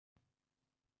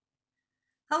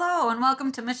Hello, and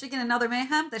welcome to Michigan and Other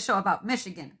Mayhem, the show about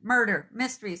Michigan, murder,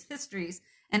 mysteries, histories,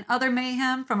 and other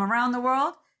mayhem from around the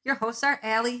world. Your hosts are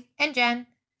Allie and Jen.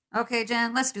 Okay,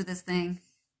 Jen, let's do this thing.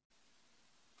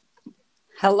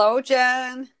 Hello,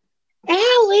 Jen.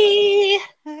 Allie!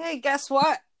 Hey, guess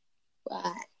what?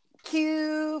 What?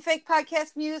 Cue fake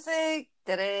podcast music.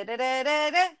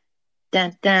 Da-da-da-da-da-da.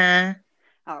 Dun, dun.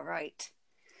 All right.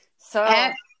 So...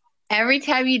 Every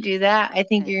time you do that, I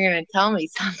think you're going to tell me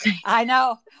something. I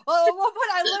know. Well, at one point,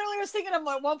 I literally was thinking at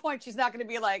one point, she's not going to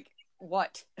be like,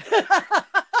 what?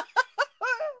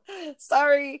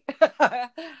 Sorry.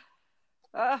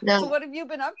 No. So what have you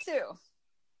been up to?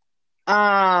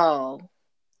 Oh,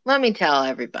 let me tell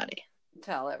everybody.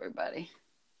 Tell everybody.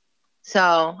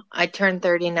 So I turned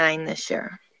 39 this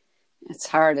year. It's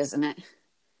hard, isn't it?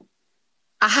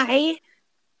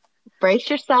 Brace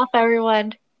yourself,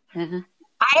 everyone. Mm-hmm.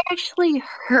 I actually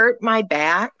hurt my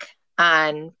back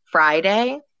on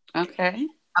Friday. Okay.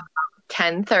 About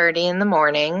 10:30 in the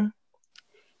morning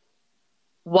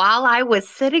while I was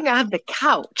sitting on the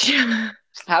couch.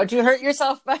 How'd you hurt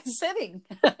yourself by sitting?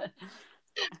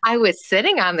 I was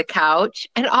sitting on the couch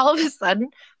and all of a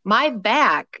sudden my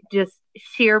back just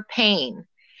sheer pain.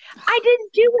 I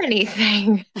didn't do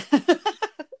anything.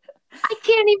 I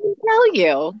can't even tell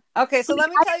you. Okay, so let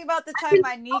me tell you about the time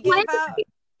my knee gave out.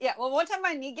 Yeah, well, one time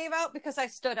my knee gave out because I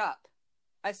stood up.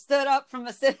 I stood up from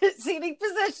a seating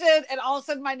position, and all of a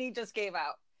sudden my knee just gave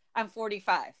out. I'm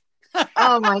 45.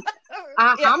 Oh my!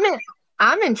 Yeah.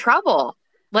 I'm in trouble.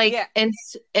 Like, Yeah.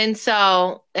 and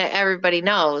so everybody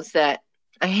knows that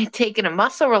I had taken a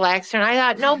muscle relaxer, and I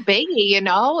thought, no biggie,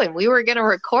 And we were gonna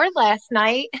record last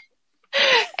night,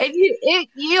 and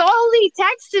you only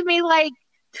texted me like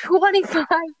 25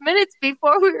 minutes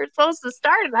before we were supposed to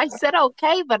start, and I said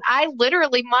okay, but I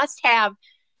literally must have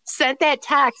sent that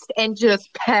text and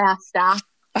just passed out.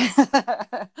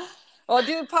 Well,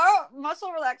 dude,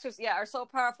 muscle relaxers, are so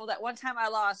powerful that one time I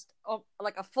lost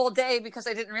like a full day because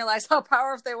I didn't realize how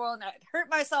powerful they were, and I hurt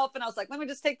myself, and I was like, let me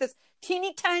just take this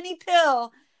teeny tiny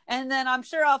pill, and then I'm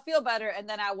sure I'll feel better, and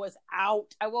then I was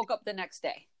out. I woke up the next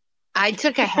day. I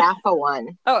took a half of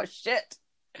one. Oh, shit.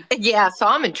 Yeah, so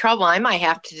I'm in trouble. I might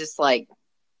have to just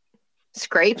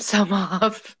scrape some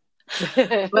off.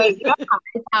 But yeah,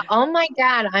 oh my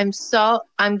God, I'm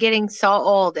getting so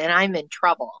old and I'm in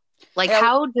trouble.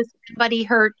 How does somebody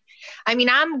hurt? I mean,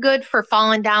 I'm good for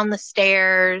falling down the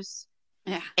stairs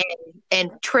and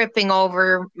tripping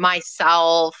over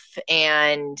myself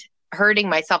and hurting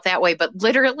myself that way. But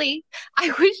literally,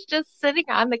 I was just sitting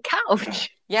on the couch.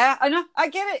 Yeah, I know. I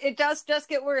get it. It does just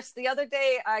get worse. The other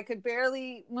day, I could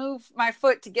barely move my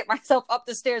foot to get myself up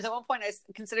the stairs. At one point, I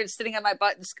considered sitting on my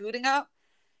butt and scooting up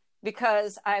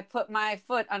because I put my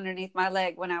foot underneath my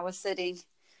leg when I was sitting,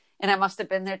 and I must have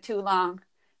been there too long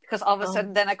because all of a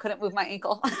sudden, then I couldn't move my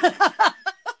ankle.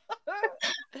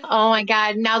 Oh my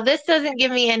God! Now this doesn't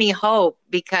give me any hope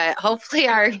because hopefully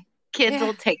our kids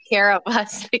will take care of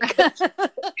us because we're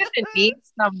gonna need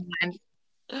someone,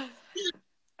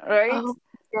 right? Oh,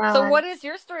 so what is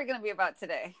your story going to be about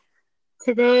today?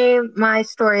 Today, my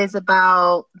story is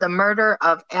about the murder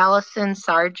of Allison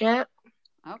Sargent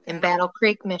in Battle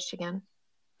Creek, Michigan.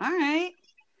 All right.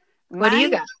 What do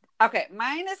you got? Okay,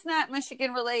 mine is not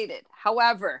Michigan related.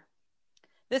 However,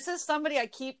 this is somebody I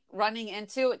keep running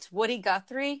into. It's Woody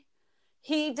Guthrie.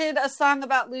 He did a song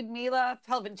about Lyudmila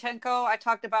Pelvinchenko. I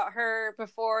talked about her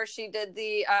before. She did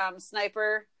the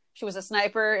sniper. She was a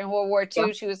sniper in World War II.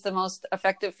 Yep. She was the most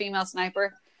effective female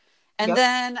sniper. And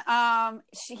then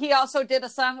he also did a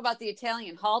song about the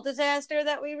Italian Hall disaster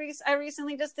that I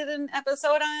recently just did an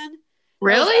episode on.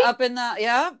 Really?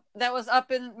 That was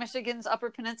up in Michigan's Upper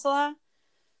Peninsula.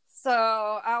 So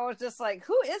I was just like,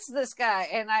 who is this guy?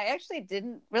 And I actually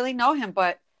didn't really know him,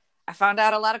 but I found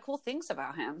out a lot of cool things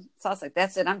about him. So I was like,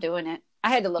 that's it. I'm doing it.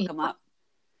 I had to look him up.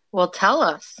 Well, tell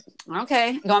us.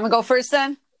 Okay. You want me to go first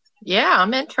then? Yeah,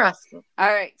 I'm interested. All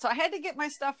right. So I had to get my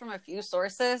stuff from a few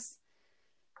sources.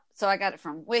 So I got it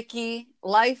from Wiki,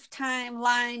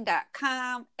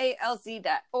 lifetimeline.com,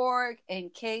 alz.org,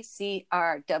 and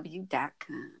kcrw.com.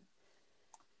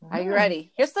 Are you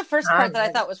ready? Here's the first part that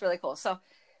I thought was really cool. So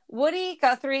Woody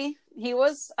Guthrie, he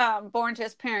was born to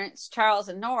his parents, Charles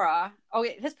and Nora. Oh,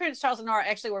 yeah, his parents, Charles and Nora,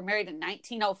 actually were married in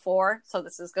 1904. So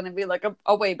this is going to be like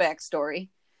a way back story.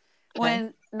 Okay.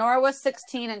 When Nora was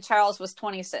 16 and Charles was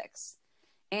 26.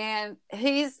 And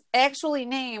he's actually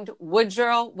named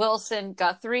Woodrow Wilson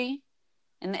Guthrie.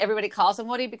 And everybody calls him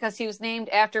Woody because he was named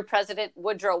after President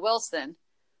Woodrow Wilson,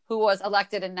 who was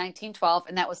elected in 1912.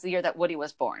 And that was the year that Woody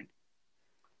was born.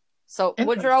 So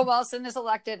Woodrow Wilson is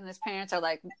elected and his parents are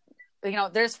like,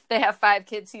 they have 5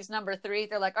 kids. He's number 3.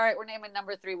 They're like, all right, we're naming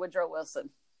number 3 Woodrow Wilson.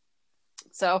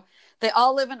 So they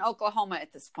all live in Oklahoma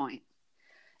at this point.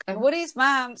 And Woody's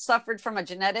mom suffered from a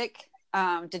genetic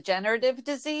degenerative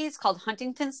disease called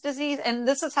Huntington's disease. And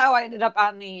this is how I ended up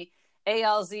on the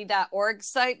alz.org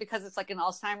site, because it's like an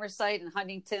Alzheimer's site, and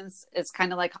Huntington's is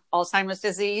kind of like Alzheimer's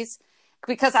disease,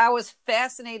 because I was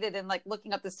fascinated in like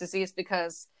looking up this disease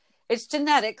because it's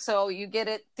genetic. So you get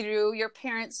it through your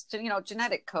parents'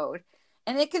 genetic code,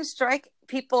 and it can strike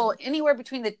people anywhere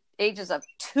between the ages of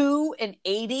 2 and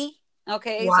 80.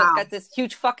 Okay. Wow. So it's got this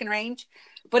huge fucking range,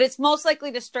 but it's most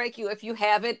likely to strike you if you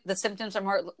have it. The symptoms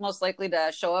are most likely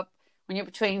to show up when you're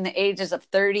between the ages of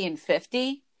 30 and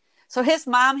 50. So his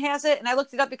mom has it. And I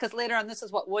looked it up because later on, this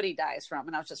is what Woody dies from.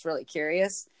 And I was just really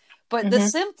curious, but the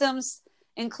symptoms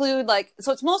include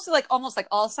so it's mostly almost like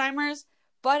Alzheimer's,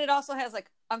 but it also has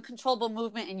like uncontrollable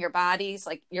movement in your bodies.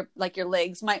 Like your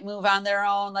legs might move on their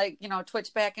own,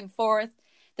 twitch back and forth.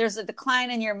 There's a decline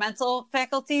in your mental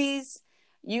faculties.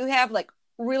 You have like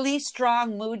really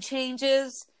strong mood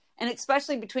changes, and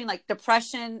especially between like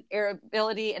depression,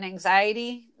 irritability, and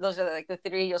anxiety. Those are like the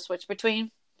 3 you'll switch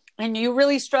between. And you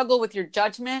really struggle with your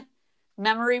judgment.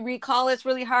 Memory recall is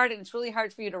really hard, and it's really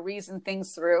hard for you to reason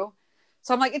things through.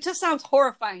 So I'm like, it just sounds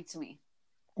horrifying to me.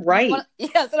 Right.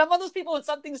 Yes. And I'm one of those people, when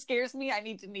something scares me, I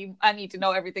need to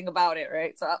know everything about it.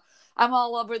 Right. So I'm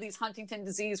all over these Huntington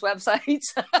disease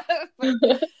websites.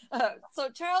 So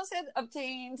Charles had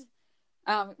obtained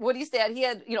Woody's dad. He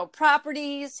had,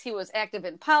 properties. He was active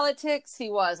in politics. He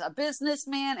was a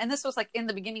businessman. And this was like in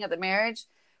the beginning of the marriage.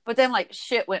 But then like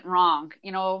shit went wrong.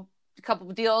 A couple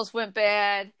of deals went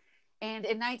bad. And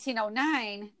in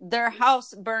 1909, their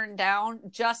house burned down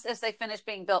just as they finished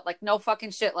being built. Like, no fucking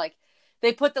shit. Like,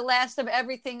 they put the last of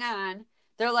everything on.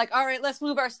 They're like, all right, let's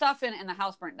move our stuff in. And the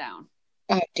house burnt down.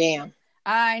 Oh, damn.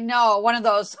 I know. One of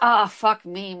those, fuck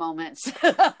me moments.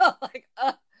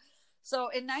 So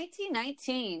in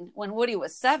 1919, when Woody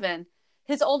was 7,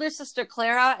 his older sister,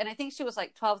 Clara, and I think she was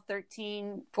like 12,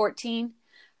 13, 14,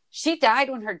 she died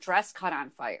when her dress caught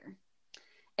on fire.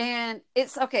 And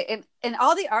it's okay. And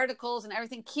all the articles and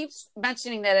everything keeps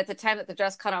mentioning that at the time that the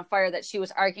dress caught on fire, that she was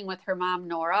arguing with her mom,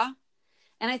 Nora.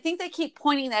 And I think they keep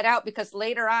pointing that out because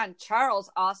later on,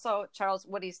 Charles,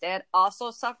 Woody's dad,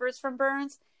 also suffers from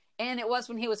burns. And it was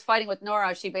when he was fighting with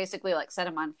Nora, she basically like set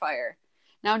him on fire.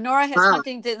 Now, Nora has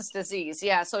Huntington's disease.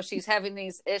 Yeah. So she's having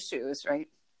these issues, right?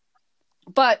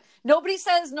 But nobody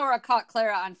says Nora caught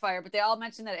Clara on fire, but they all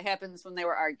mention that it happens when they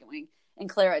were arguing and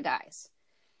Clara dies.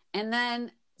 And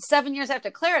then 7 years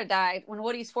after Clara died, when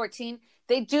Woody's 14,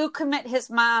 they do commit his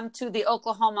mom to the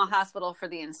Oklahoma Hospital for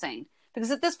the Insane.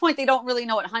 Because at this point, they don't really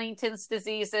know what Huntington's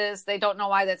disease is. They don't know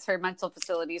why that's her mental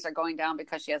facilities are going down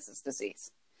because she has this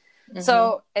disease. Mm-hmm.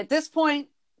 So at this point,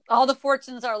 all the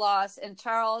fortunes are lost, and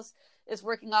Charles is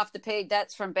working off to pay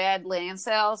debts from bad land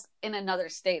sales in another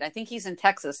state. I think he's in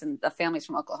Texas, and the family's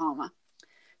from Oklahoma.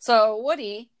 So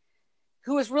Woody,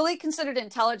 who was really considered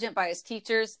intelligent by his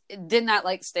teachers, did not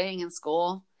like staying in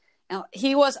school. And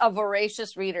he was a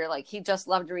voracious reader. Like, he just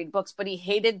loved to read books, but he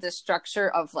hated the structure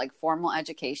of like formal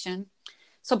education.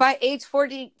 So by age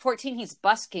 14, he's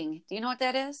busking. Do you know what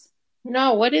that is?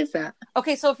 No, what is that?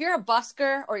 Okay, so if you're a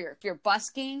busker or if you're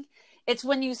busking, it's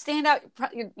when you stand out,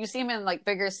 you see them in like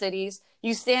bigger cities,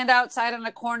 you stand outside on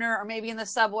a corner or maybe in the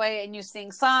subway and you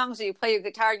sing songs or you play your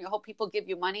guitar and you hope people give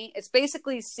you money. It's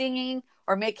basically singing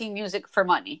or making music for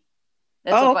money.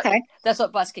 Okay. That's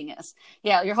what busking is.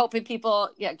 Yeah, you're hoping people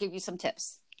give you some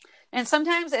tips. And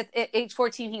sometimes at age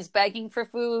 14, he's begging for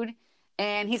food,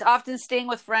 and he's often staying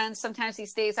with friends. Sometimes he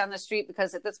stays on the street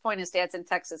because at this point his dad's in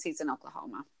Texas, he's in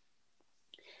Oklahoma.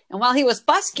 And while he was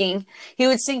busking, he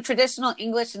would sing traditional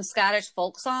English and Scottish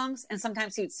folk songs, and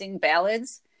sometimes he would sing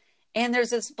ballads. And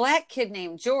there's this black kid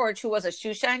named George who was a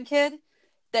shoeshine kid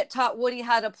that taught Woody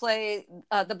how to play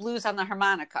the blues on the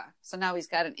harmonica. So now he's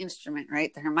got an instrument,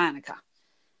 right? The harmonica.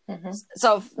 Mm-hmm.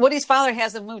 So Woody's father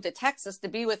has him move to Texas to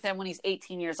be with him when he's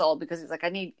 18 years old because he's like, I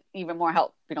need even more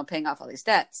help, paying off all these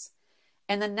debts.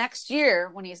 And the next year,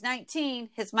 when he's 19,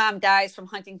 his mom dies from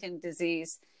Huntington's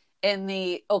disease in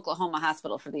the Oklahoma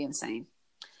Hospital for the Insane.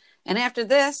 And after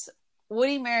this,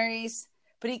 Woody marries,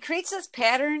 but he creates this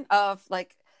pattern of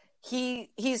like,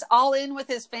 he's all in with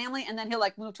his family and then he'll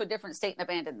like move to a different state and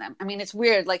abandon them. I mean, it's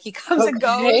weird. Like, he comes and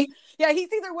goes. Yeah.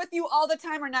 He's either with you all the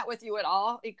time or not with you at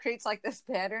all. It creates like this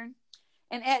pattern.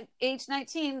 And at age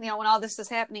 19, when all this is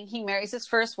happening, he marries his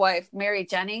first wife, Mary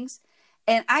Jennings.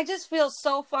 And I just feel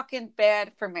so fucking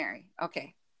bad for Mary.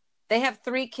 Okay. They have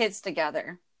 3 kids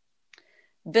together.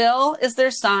 Bill is their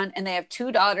son, and they have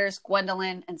 2 daughters,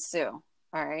 Gwendolyn and Sue.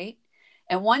 All right.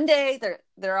 And one day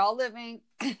they're all living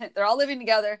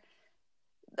together.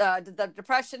 The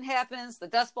depression happens, the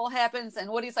Dust Bowl happens, and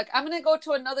Woody's like, I'm going to go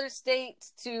to another state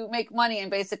to make money,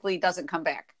 and basically doesn't come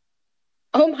back.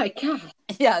 Oh my God.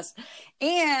 Yes.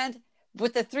 And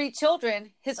with the 3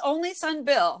 children, his only son,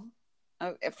 Bill,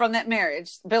 from that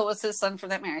marriage, Bill was his son from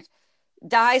that marriage,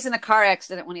 dies in a car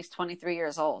accident when he's 23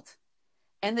 years old.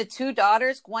 And the 2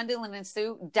 daughters, Gwendolyn and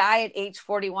Sue, die at age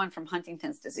 41 from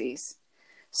Huntington's disease.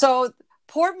 So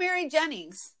poor Mary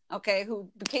Jennings, okay, who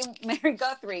became Mary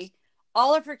Guthrie,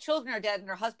 all of her children are dead and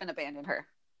her husband abandoned her.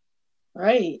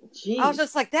 Right. Jeez. I was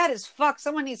just like, that is fuck.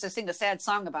 Someone needs to sing a sad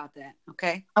song about that.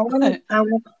 Okay.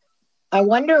 I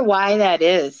wonder why that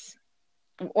is.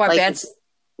 Or like,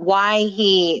 why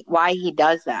he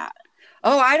does that.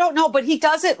 Oh, I don't know, but he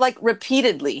does it like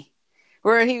repeatedly.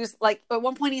 Where he was like, at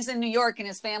one point he's in New York and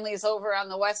his family is over on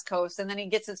the West Coast, and then he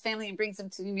gets his family and brings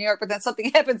them to New York, but then something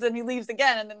happens and he leaves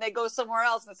again, and then they go somewhere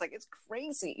else, and it's like, it's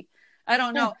crazy. I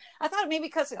don't know. I thought maybe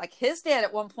because like his dad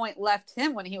at one point left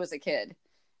him when he was a kid,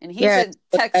 and he's in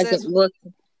Texas. He doesn't look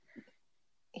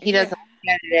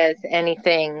at it as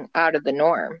anything out of the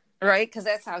norm. Right, because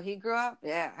that's how he grew up.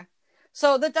 Yeah.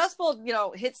 So the Dust Bowl,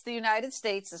 hits the United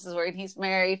States. This is where he's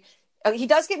married. He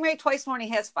does get married twice more, and he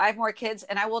has 5 more kids,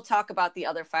 and I will talk about the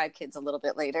other 5 kids a little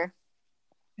bit later.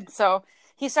 So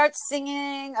he starts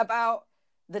singing about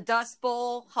the Dust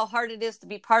Bowl, how hard it is to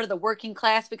be part of the working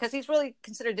class, because he's really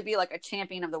considered to be like a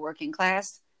champion of the working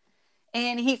class.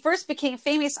 And he first became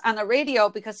famous on the radio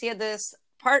because he had this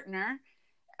partner.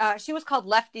 She was called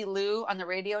Lefty Lou on the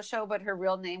radio show, but her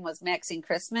real name was Maxine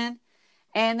Chrisman.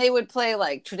 And they would play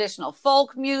like traditional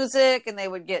folk music, and they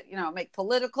would get, make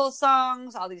political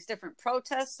songs, all these different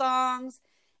protest songs.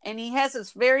 And he has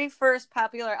his very first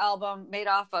popular album made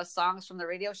off of songs from the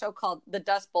radio show called The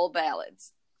Dust Bowl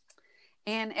Ballads.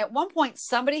 And at one point,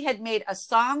 somebody had made a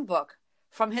songbook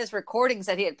from his recordings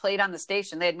that he had played on the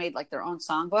station. They had made like their own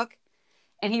songbook.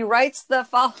 And he writes the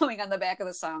following on the back of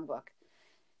the songbook.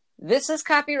 This is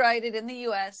copyrighted in the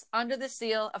U.S. under the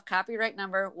seal of copyright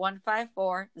number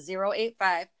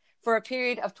 154085 for a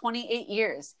period of 28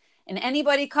 years. And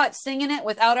anybody caught singing it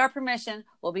without our permission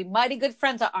will be mighty good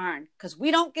friends of ourn, because we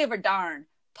don't give a darn.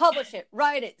 Publish it,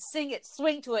 write it, sing it,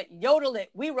 swing to it, yodel it.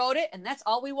 We wrote it, and that's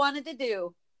all we wanted to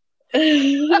do.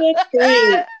 That's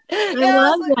great. I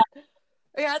love that.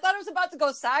 Yeah, I thought it was about to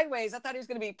go sideways. I thought he was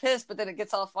going to be pissed, but then it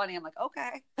gets all funny. I'm like,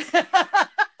 okay.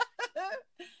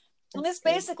 And this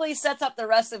basically sets up the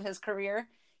rest of his career.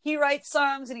 He writes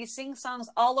songs and he sings songs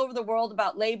all over the world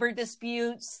about labor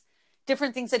disputes,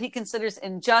 different things that he considers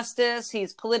injustice.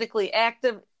 He's politically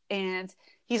active, and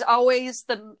he's always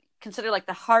considered like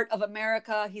the heart of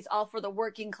America. He's all for the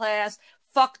working class.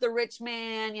 Fuck the rich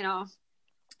man,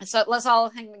 So let's all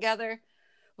hang together.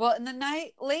 Well, in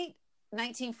the late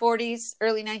 1940s,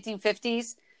 early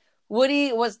 1950s,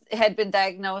 Woody had been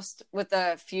diagnosed with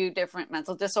a few different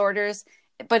mental disorders.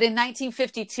 But in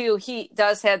 1952, he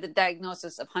does have the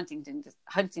diagnosis of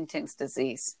Huntington's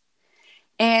disease.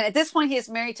 And at this point, he is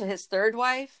married to his 3rd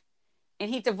wife. And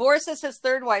he divorces his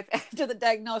 3rd wife after the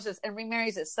diagnosis and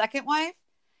remarries his 2nd wife.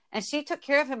 And she took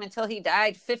care of him until he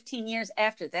died 15 years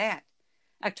after that,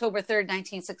 October 3rd,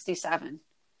 1967.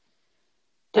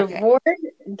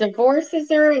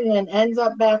 Divorces her and then ends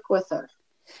up back with her.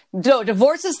 No,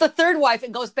 divorces the 3rd wife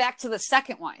and goes back to the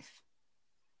 2nd wife.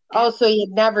 Oh, so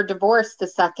you'd never divorced the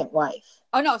 2nd wife.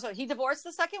 Oh, no. So he divorced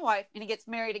the 2nd wife and he gets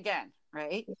married again,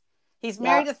 right? He's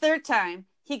married a 3rd time.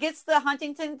 He gets the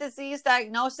Huntington disease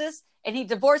diagnosis and he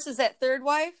divorces that 3rd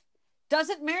wife,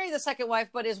 doesn't marry the 2nd wife,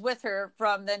 but is with her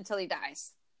from then till he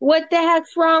dies. What the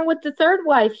heck's wrong with the 3rd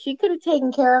wife? She could have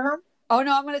taken care of him. Oh,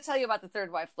 no. I'm going to tell you about the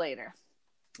 3rd wife later.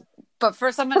 But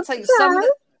first, I'm going to tell you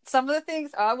some of the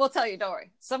things. I will tell you, don't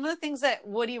worry. Some of the things that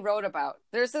Woody wrote about.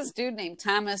 There's this dude named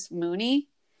Thomas Mooney.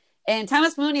 And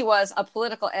Thomas Mooney was a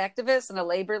political activist and a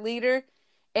labor leader.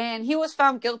 And he was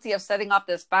found guilty of setting off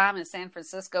this bomb in San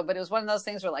Francisco. But it was one of those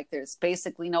things where, like, there's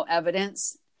basically no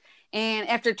evidence. And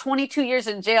after 22 years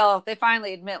in jail, they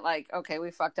finally admit, like, okay, we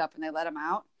fucked up, and they let him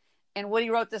out. And Woody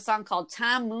wrote this song called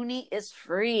Tom Mooney is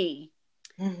Free.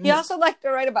 Mm-hmm. He also liked to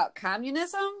write about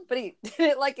communism, but he did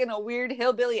it, like, in a weird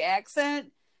hillbilly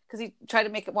accent because he tried to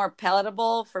make it more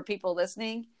palatable for people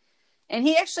listening. And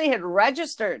he actually had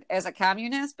registered as a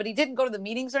communist, but he didn't go to the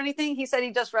meetings or anything. He said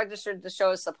he just registered to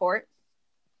show his support.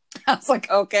 I was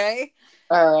like, okay.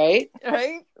 All right.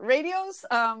 Right? Radios.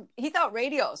 He thought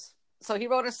radios. So he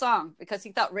wrote a song because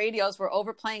he thought radios were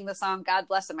overplaying the song God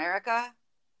Bless America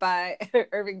by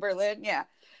Irving Berlin. Yeah.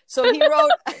 So he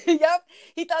wrote,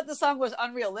 he thought the song was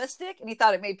unrealistic and he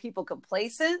thought it made people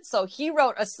complacent. So he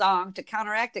wrote a song to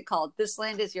counteract it called This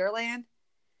Land Is Your Land.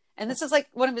 And this is like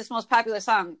one of his most popular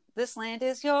songs. This land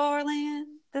is your land.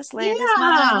 This land is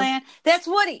my land. That's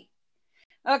Woody.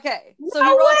 Okay. So he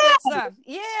wrote that song.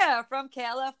 Yeah. From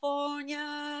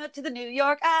California to the New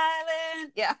York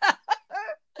Island. Yeah.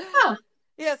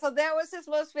 Yeah. So that was his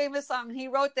most famous song. He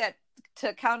wrote that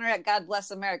to counteract God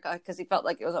Bless America because he felt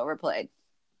like it was overplayed.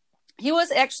 He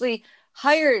was actually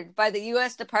hired by the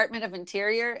U.S. Department of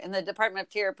Interior, and the Department of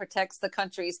Interior protects the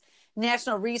country's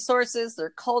national resources, their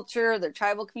culture, their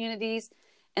tribal communities.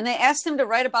 And they asked him to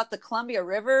write about the Columbia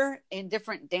River and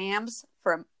different dams,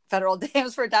 for federal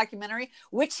dams, for a documentary,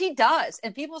 which he does.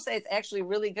 And people say it's actually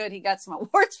really good. He got some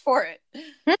awards for it.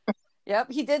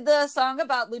 Yep. He did the song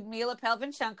about Lyudmila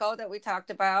Pelvinchenko that we talked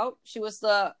about. She was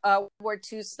the World War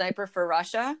II sniper for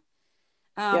Russia.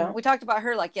 We talked about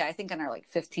her, I think on our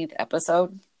 15th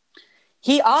episode.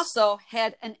 He also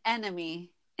had an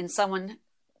enemy in someone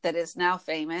that is now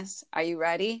famous. Are you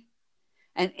ready?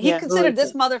 And he considered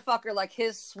this motherfucker like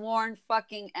his sworn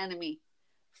fucking enemy.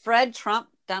 Fred Trump,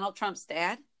 Donald Trump's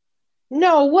dad.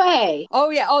 No way. Oh,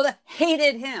 yeah.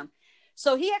 Hated him.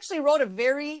 So he actually wrote a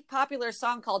very popular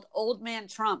song called Old Man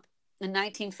Trump in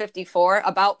 1954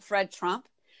 about Fred Trump,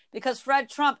 because Fred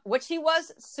Trump, which he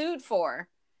was sued for,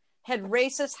 had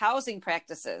racist housing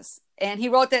practices. And he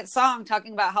wrote that song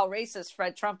talking about how racist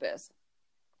Fred Trump is.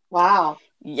 Wow.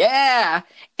 Yeah.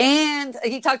 And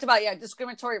he talked about,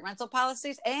 discriminatory rental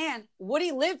policies. And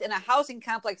Woody lived in a housing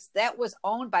complex that was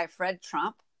owned by Fred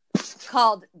Trump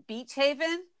called Beach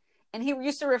Haven. And he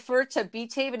used to refer to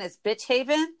Beach Haven as Bitch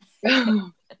Haven.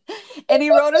 And he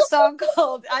wrote a song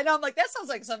called, I know, I'm like, that sounds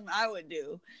like something I would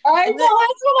do. I know,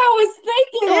 that's what I was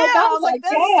thinking. Yeah, I was like,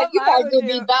 yeah, you guys would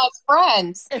be best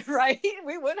friends. Right?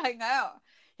 We would hang out.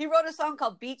 He wrote a song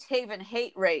called Beach Haven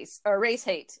Hate Race, or Race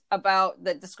Hate, about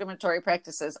the discriminatory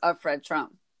practices of Fred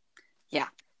Trump. Yeah.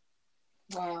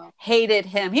 Wow. Hated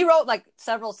him. He wrote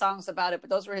several songs about it, but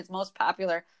those were his most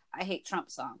popular I Hate Trump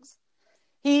songs.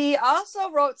 He also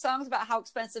wrote songs about how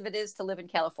expensive it is to live in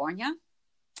California.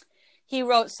 He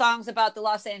wrote songs about the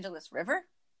Los Angeles River.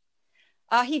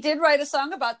 He did write a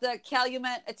song about the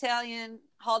Calumet Italian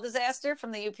Hall disaster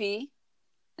from the UP.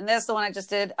 And that's the one I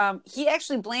just did. He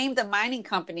actually blamed the mining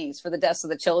companies for the deaths of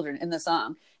the children in the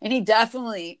song. And he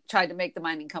definitely tried to make the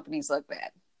mining companies look bad.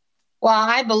 Well,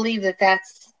 I believe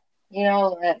that's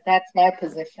my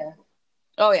position.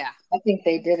 Oh, yeah. I think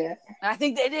they did it. I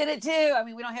think they did it too. I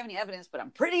mean, we don't have any evidence, but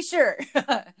I'm pretty sure.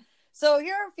 So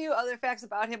here are a few other facts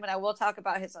about him, and I will talk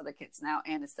about his other kids now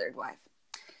and his third wife.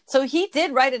 So he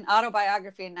did write an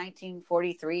autobiography in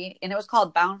 1943, and it was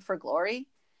called Bound for Glory.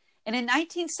 And in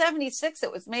 1976,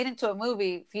 it was made into a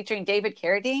movie featuring David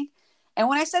Carradine. And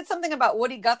when I said something about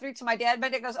Woody Guthrie to my dad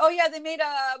goes, oh, yeah, they made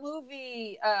a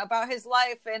movie about his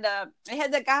life. And they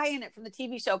had that guy in it from the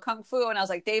TV show Kung Fu. And I was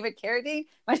like, David Carradine?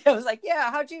 My dad was like,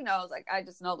 yeah, how'd you know? I was like, I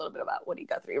just know a little bit about Woody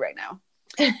Guthrie right now.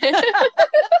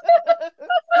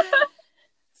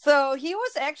 So he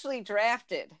was actually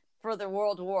drafted for the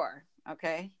World War.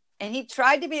 Okay. And he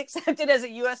tried to be accepted as a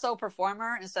USO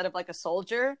performer instead of a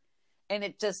soldier. And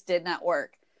it just did not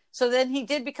work. So then he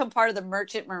did become part of the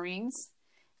Merchant Marines.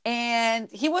 And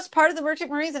he was part of the Merchant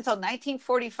Marines until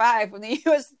 1945, when the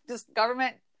U.S.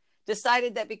 government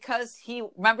decided that because he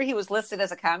was listed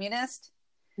as a communist.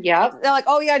 Yeah. They're like,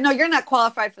 oh, yeah, no, you're not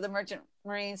qualified for the Merchant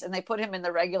Marines. And they put him in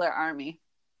the regular army.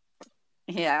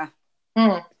 Yeah.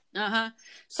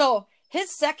 So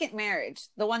his second marriage,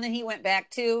 the one that he went back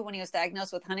to when he was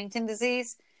diagnosed with Huntington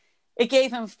disease, it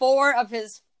gave him 4 of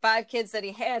his 5 kids that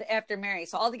he had after Mary.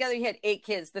 So altogether he had 8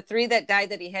 kids, the 3 that died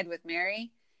that he had with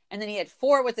Mary. And then he had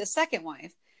 4 with his second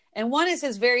wife. And one is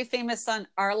his very famous son,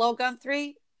 Arlo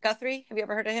Guthrie. Have you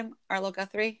ever heard of him? Arlo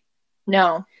Guthrie?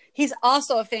 No. He's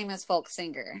also a famous folk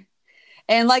singer.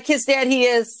 And like his dad,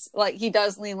 he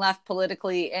does lean left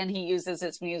politically, and he uses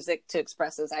his music to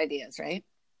express his ideas, right?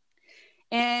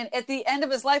 And at the end of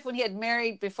his life, when he had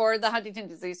married, before the Huntington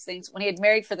disease things, when he had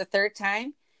married for the 3rd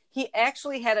time, he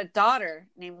actually had a daughter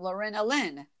named Lorena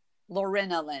Lynn.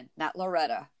 Lorena Lynn, not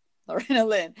Loretta. Lorena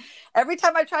Lynn. Every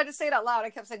time I tried to say it out loud, I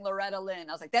kept saying Loretta Lynn.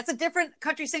 I was like, that's a different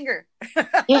country singer.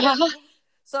 Yeah.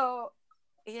 So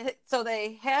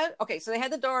they had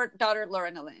the daughter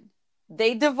Lorena Lynn.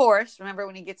 They divorced. Remember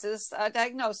when he gets his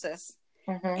diagnosis,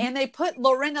 and they put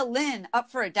Lorena Lynn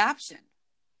up for adoption,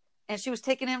 and she was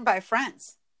taken in by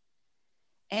friends.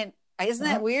 And isn't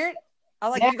that weird? I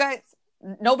was like, you guys,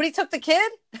 nobody took the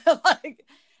kid.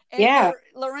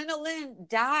 Lorena Lynn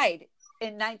died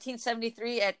in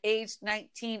 1973 at age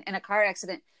 19 in a car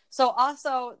accident. So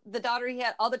also the daughter he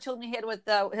had, all the children he had with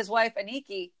his wife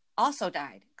Aniki also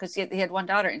died, because he had one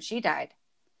daughter and she died.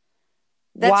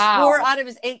 That's 4 out of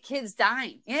his 8 kids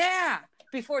dying. Yeah,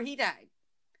 before he died.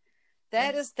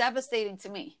 That is devastating to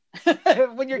me.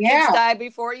 When your kids die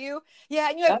before you. Yeah,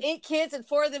 and you have 8 kids and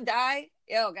 4 of them die.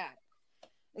 Oh, God.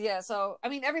 Yeah, so, I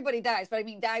mean, everybody dies, but I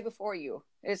mean, die before you.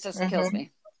 It just kills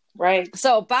me. Right.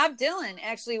 So Bob Dylan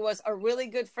actually was a really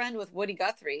good friend with Woody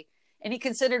Guthrie, and he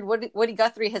considered Woody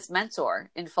Guthrie his mentor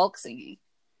in folk singing.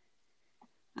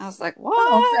 I was like, what?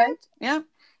 Oh, okay. Yeah.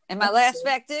 And my last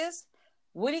fact is,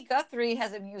 Woody Guthrie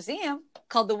has a museum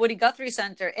called the Woody Guthrie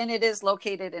Center, and it is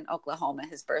located in Oklahoma,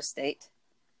 his birth state.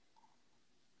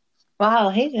 Wow,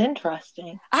 he's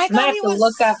interesting. I thought he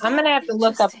was. I'm gonna have to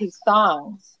look up his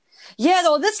songs. Yeah,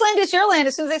 though, This Land Is Your Land.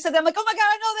 As soon as I said that, I'm like, oh my God,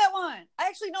 I know that one. I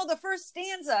actually know the first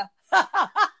stanza.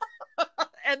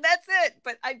 And that's it.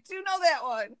 But I do know that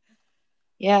one.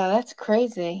 Yeah, that's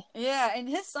crazy. Yeah, and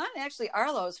his son, actually,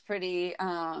 Arlo's pretty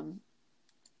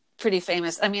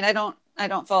famous. I mean, I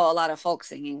don't follow a lot of folk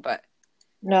singing, but.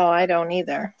 No, I don't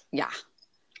either. Yeah.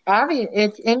 Now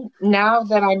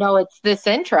that I know it's this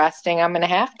interesting, I'm going to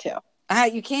have to.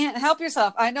 You can't help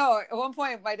yourself. I know. At one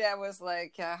point, my dad was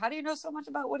like, how do you know so much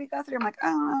about Woody Guthrie? I'm like, I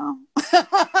don't know.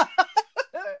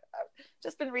 I've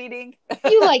just been reading.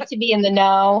 You like to be in the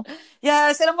know.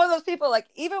 Yes, and I'm one of those people, like,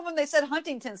 even when they said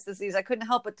Huntington's disease, I couldn't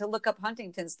help but to look up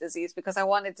Huntington's disease because I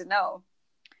wanted to know.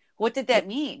 What did that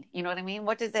mean? You know what I mean?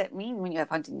 What does that mean when you have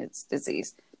Huntington's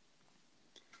disease?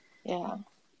 Yeah.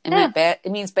 It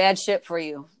means bad shit for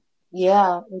you.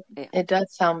 Yeah, it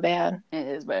does sound bad. It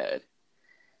is bad.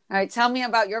 All right, tell me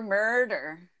about your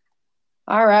murder.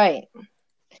 All right.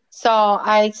 So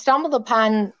I stumbled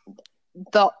upon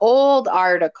the old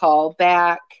article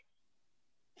back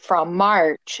from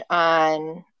March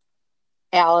on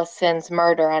Allison's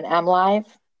murder on MLive.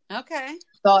 Okay.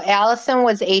 So Allison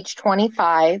was age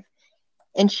 25,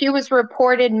 and she was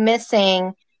reported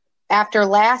missing after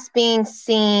last being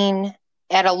seen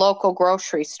at a local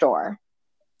grocery store.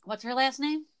 What's her last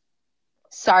name?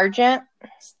 Sargent.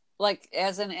 Like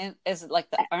is it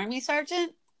like the Army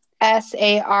sergeant?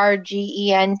 Sargent.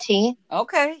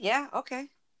 Okay, yeah, okay.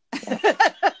 Yeah.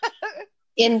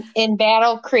 in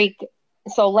Battle Creek.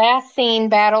 So last seen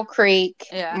Battle Creek,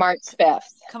 March 5th.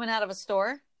 Coming out of a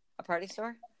store? A party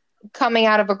store? Coming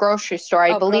out of a grocery store.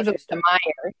 I believe it was the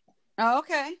Meijer. Oh,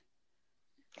 okay.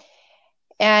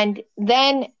 And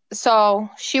then,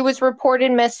 so she was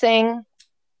reported missing,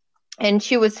 and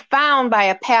she was found by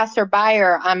a passerby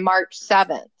on March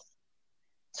 7th.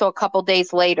 So a couple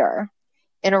days later,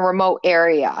 in a remote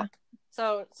area.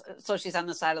 So she's on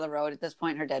the side of the road at this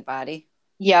point, her dead body?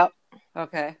 Yep.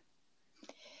 Okay.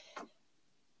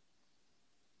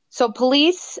 So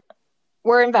police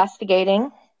were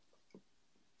investigating,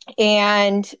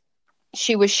 and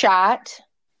she was shot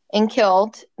and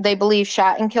killed. They believe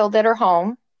shot and killed at her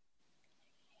home.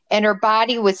 And her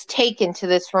body was taken to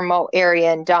this remote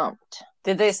area and dumped.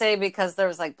 Did they say because there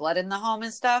was like blood in the home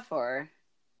and stuff, or?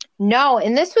 No,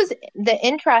 and this was the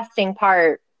interesting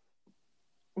part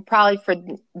probably for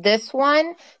this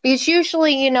one, because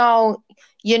usually, you know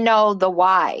the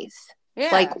whys. Yeah.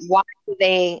 Like, why do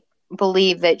they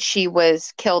believe that she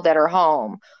was killed at her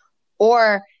home?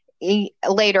 Or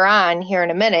later on, here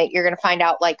in a minute, you're going to find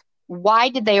out, like, why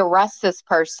did they arrest this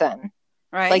person?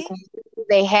 Right. Like, what do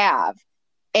they have?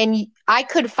 And I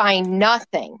could find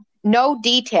nothing, no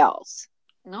details.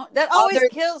 No, that always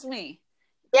kills me.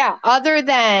 Yeah, other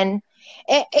than,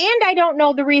 and I don't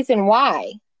know the reason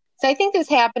why. So I think this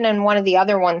happened in one of the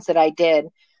other ones that I did,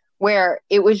 where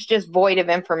it was just void of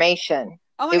information.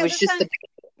 Oh my it God, was just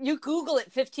you Google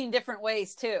it 15 different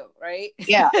ways too, right?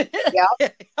 Yeah, yeah.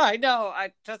 I know.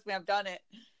 Trust me, I've done it.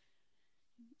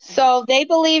 So they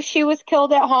believe she was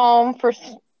killed at home for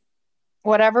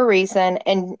whatever reason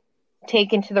and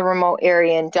taken to the remote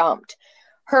area and dumped.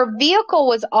 Her vehicle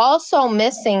was also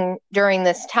missing during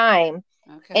this time.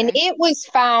 Okay. And it was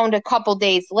found a couple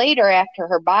days later after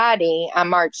her body on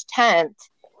March 10th,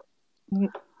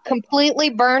 completely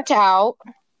burnt out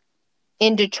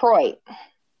in Detroit.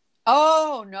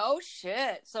 Oh, no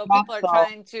shit. So people are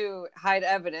trying to hide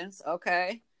evidence.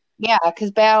 Okay. Yeah,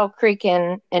 because Battle Creek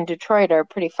and Detroit are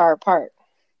pretty far apart.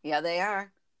 Yeah, they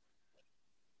are.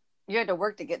 You had to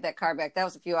work to get that car back. That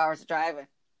was a few hours of driving.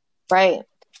 Right.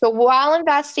 So while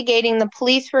investigating, the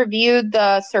police reviewed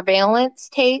the surveillance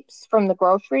tapes from the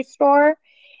grocery store,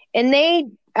 and they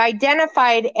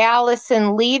identified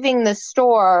Allison leaving the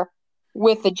store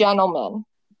with a gentleman.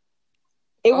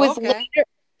 It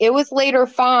was later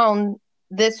found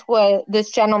this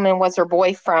gentleman was her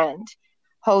boyfriend,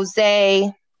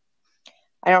 Jose.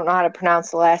 I don't know how to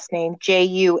pronounce the last name.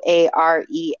 Juarez.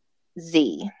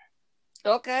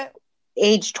 Okay.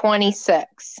 Age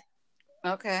 26.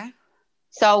 Okay.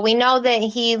 So we know that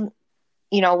he,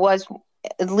 was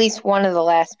at least one of the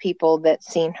last people that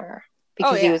seen her.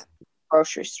 because he was at the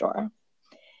grocery store.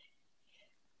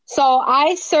 So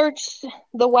I searched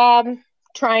the web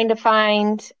trying to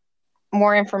find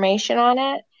more information on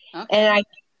it, and I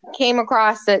came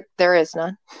across that there is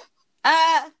none.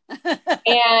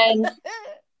 And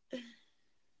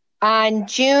on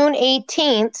June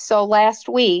 18th, so last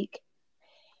week,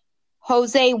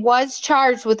 Jose was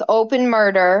charged with open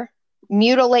murder,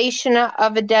 mutilation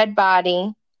of a dead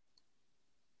body,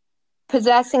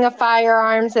 possessing of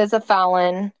firearms as a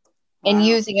felon, and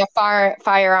using a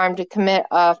firearm to commit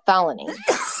a felony.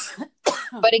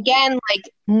 But again, like,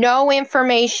 no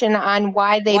information on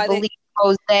why they believe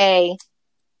Jose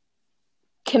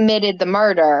committed the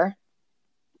murder,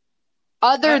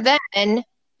 other than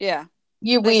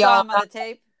we saw all him on the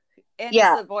tape, and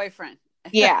he's the boyfriend.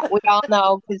 Yeah, we all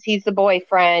know because he's the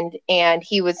boyfriend, and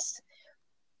he was,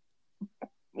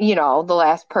 the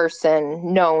last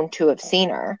person known to have seen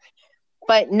her.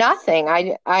 But nothing.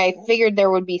 I figured there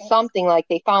would be something, like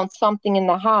they found something in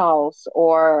the house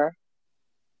or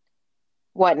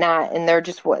whatnot, and there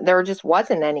just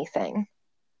wasn't anything.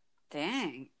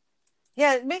 Dang.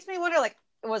 Yeah, it makes me wonder, like,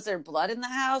 was there blood in the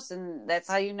house, and that's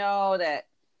how you know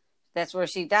that's where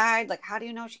she died? Like, how do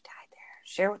you know she died there?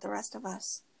 Share with the rest of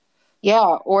us.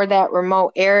 Yeah, or that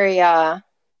remote area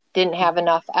didn't have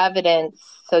enough evidence,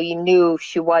 so you knew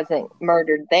she wasn't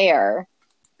murdered there.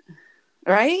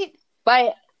 Right?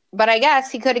 But I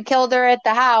guess he could have killed her at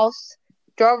the house,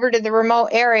 drove her to the remote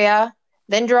area,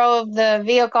 then drove the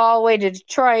vehicle all the way to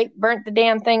Detroit, burnt the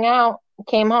damn thing out, and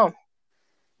came home.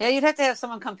 Yeah, you'd have to have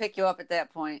someone come pick you up at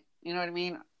that point. You know what I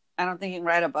mean? I don't think you can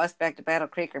ride a bus back to Battle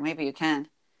Creek, or maybe you can.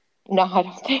 No, I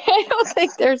don't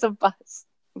think there's a bus.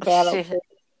 Battle Creek.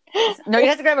 No, you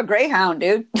have to grab a Greyhound,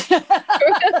 dude.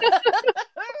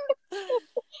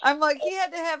 I'm like, he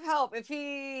had to have help. If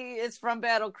he is from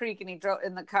Battle Creek and he drove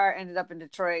in the car, ended up in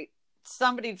Detroit,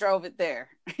 somebody drove it there.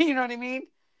 You know what I mean?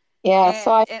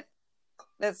 Yeah.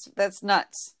 That's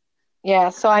nuts. Yeah.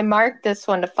 So I marked this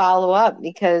one to follow up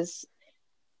because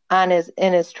in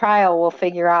his trial, we'll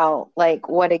figure out like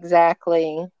what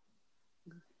exactly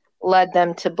led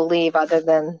them to believe, other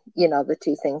than, the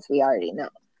two things we already know.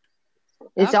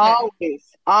 It's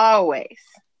always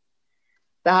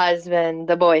the husband,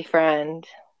 the boyfriend.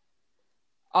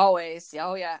 Always.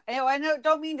 Oh, yeah. I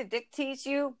don't mean to dictate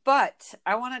you, but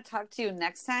I want to talk to you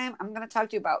next time. I'm going to talk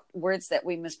to you about words that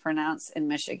we mispronounce in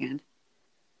Michigan.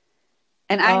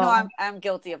 And I know I'm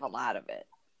guilty of a lot of it.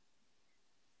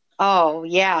 Oh,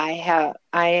 yeah, I have.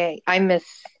 I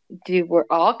misdo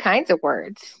all kinds of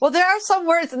words. Well, there are some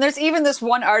words, and there's even this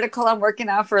one article I'm working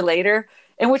on for later,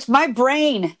 in which my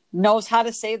brain knows how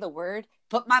to say the word,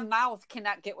 but my mouth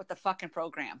cannot get with the fucking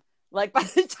program. Like, by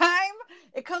the time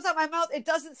it comes out my mouth, it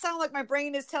doesn't sound like my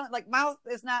brain is telling, like, mouth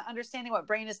is not understanding what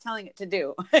brain is telling it to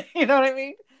do. You know what I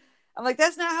mean? I'm like,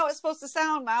 that's not how it's supposed to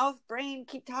sound, mouth. Brain,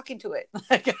 keep talking to it.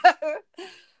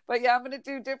 But yeah, I'm going to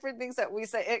do different things that we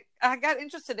say. I got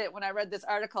interested in it when I read this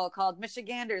article called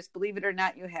Michiganders, Believe It or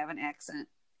Not, You Have an Accent.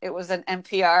 It was an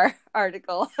NPR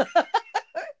article.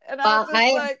 And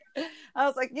I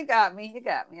was like, you got me.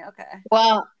 Okay.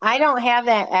 Well, I don't have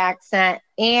that accent,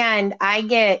 and I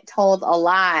get told a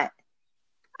lot.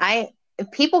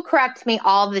 People correct me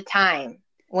all the time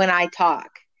when I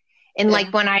talk. And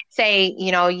like when I say,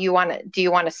 do you want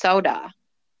a soda?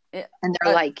 Yeah. And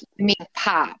they're like, you mean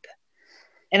pop?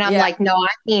 And I'm like, no, I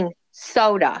mean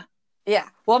soda. Yeah.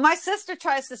 Well, my sister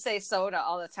tries to say soda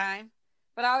all the time,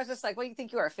 but I was just like, well, you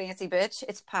think you are a fancy bitch?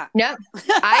 It's pop. No,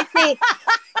 I think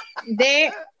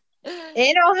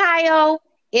in Ohio,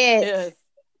 it's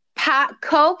pop.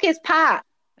 Coke is pop.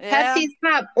 Yeah. Pepsi's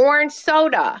pop. Orange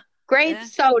soda. Grape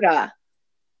soda.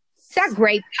 Is that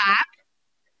grape pop?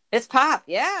 It's pop.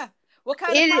 Yeah. What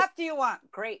kind of pop do you want?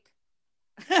 Grape.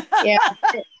 Yeah,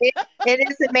 it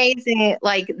is amazing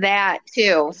like that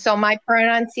too. So my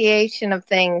pronunciation of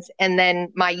things and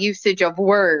then my usage of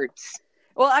words.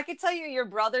 Well, I could tell you your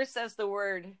brother says the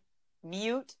word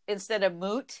mute instead of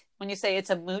moot when you say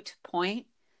it's a moot point.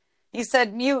 He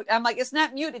said mute. I'm like, it's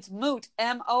not mute, it's moot,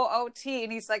 M-O-O-T.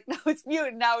 And he's like, no, it's mute.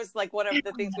 And now it's like one of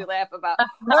the things we laugh about.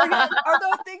 Or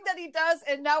the thing that he does,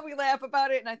 and now we laugh about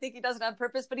it, and I think he does it on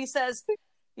purpose, but he says,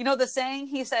 the saying,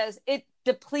 he says, it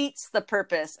depletes the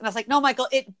purpose. And I was like, no, Michael,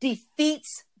 it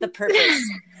defeats the purpose.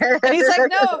 And he's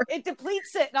like, no, it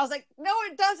depletes it. And I was like, no,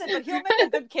 it doesn't. But he'll make a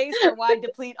good case for why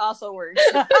deplete also works.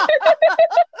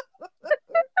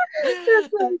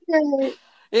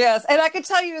 Yes. And I can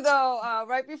tell you, though,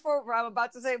 right before I'm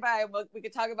about to say bye, we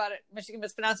could talk about it, Michigan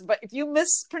mispronouncing. But if you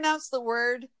mispronounce the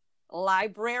word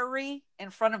library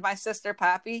in front of my sister,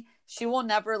 Poppy, she will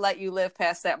never let you live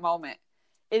past that moment.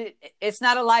 It's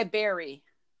not a library,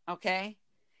 okay?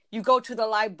 you go to the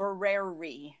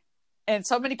library. And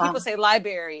so many people say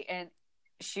library, and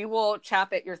she will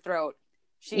chop at your throat.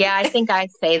 Yeah, I think I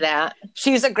say that.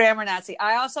 She's a grammar Nazi.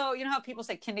 I also, you know how people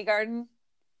say kindergarten?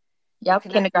 Yep,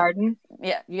 kindergarten.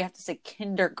 Yeah, you have to say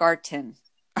kindergarten,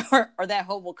 or that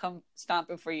hoe will come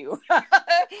stomping for you.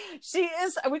 She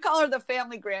is, we call her the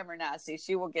family grammar Nazi.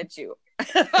 She will get you.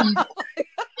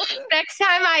 Next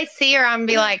time I see her, I'm going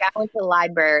to be like, I went to the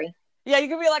library. Yeah, you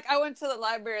can be like, I went to the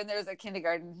library and there's a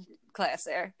kindergarten class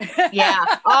there. Yeah.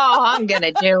 Oh, I'm going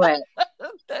to do it.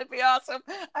 That'd be awesome.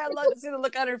 I'd love to see the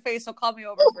look on her face, so call me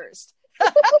over first.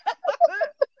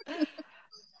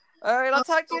 All right, I'll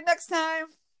talk to you next time.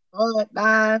 All right,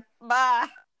 bye. Bye.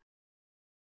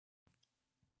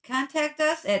 Contact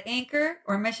us at Anchor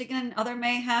or Michigan and Other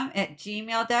Mayhem at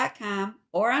gmail.com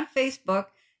or on Facebook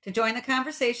to join the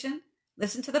conversation,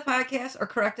 listen to the podcast, or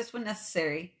correct us when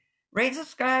necessary. Rate and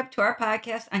subscribe to our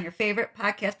podcast on your favorite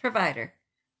podcast provider.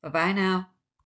 Bye-bye now.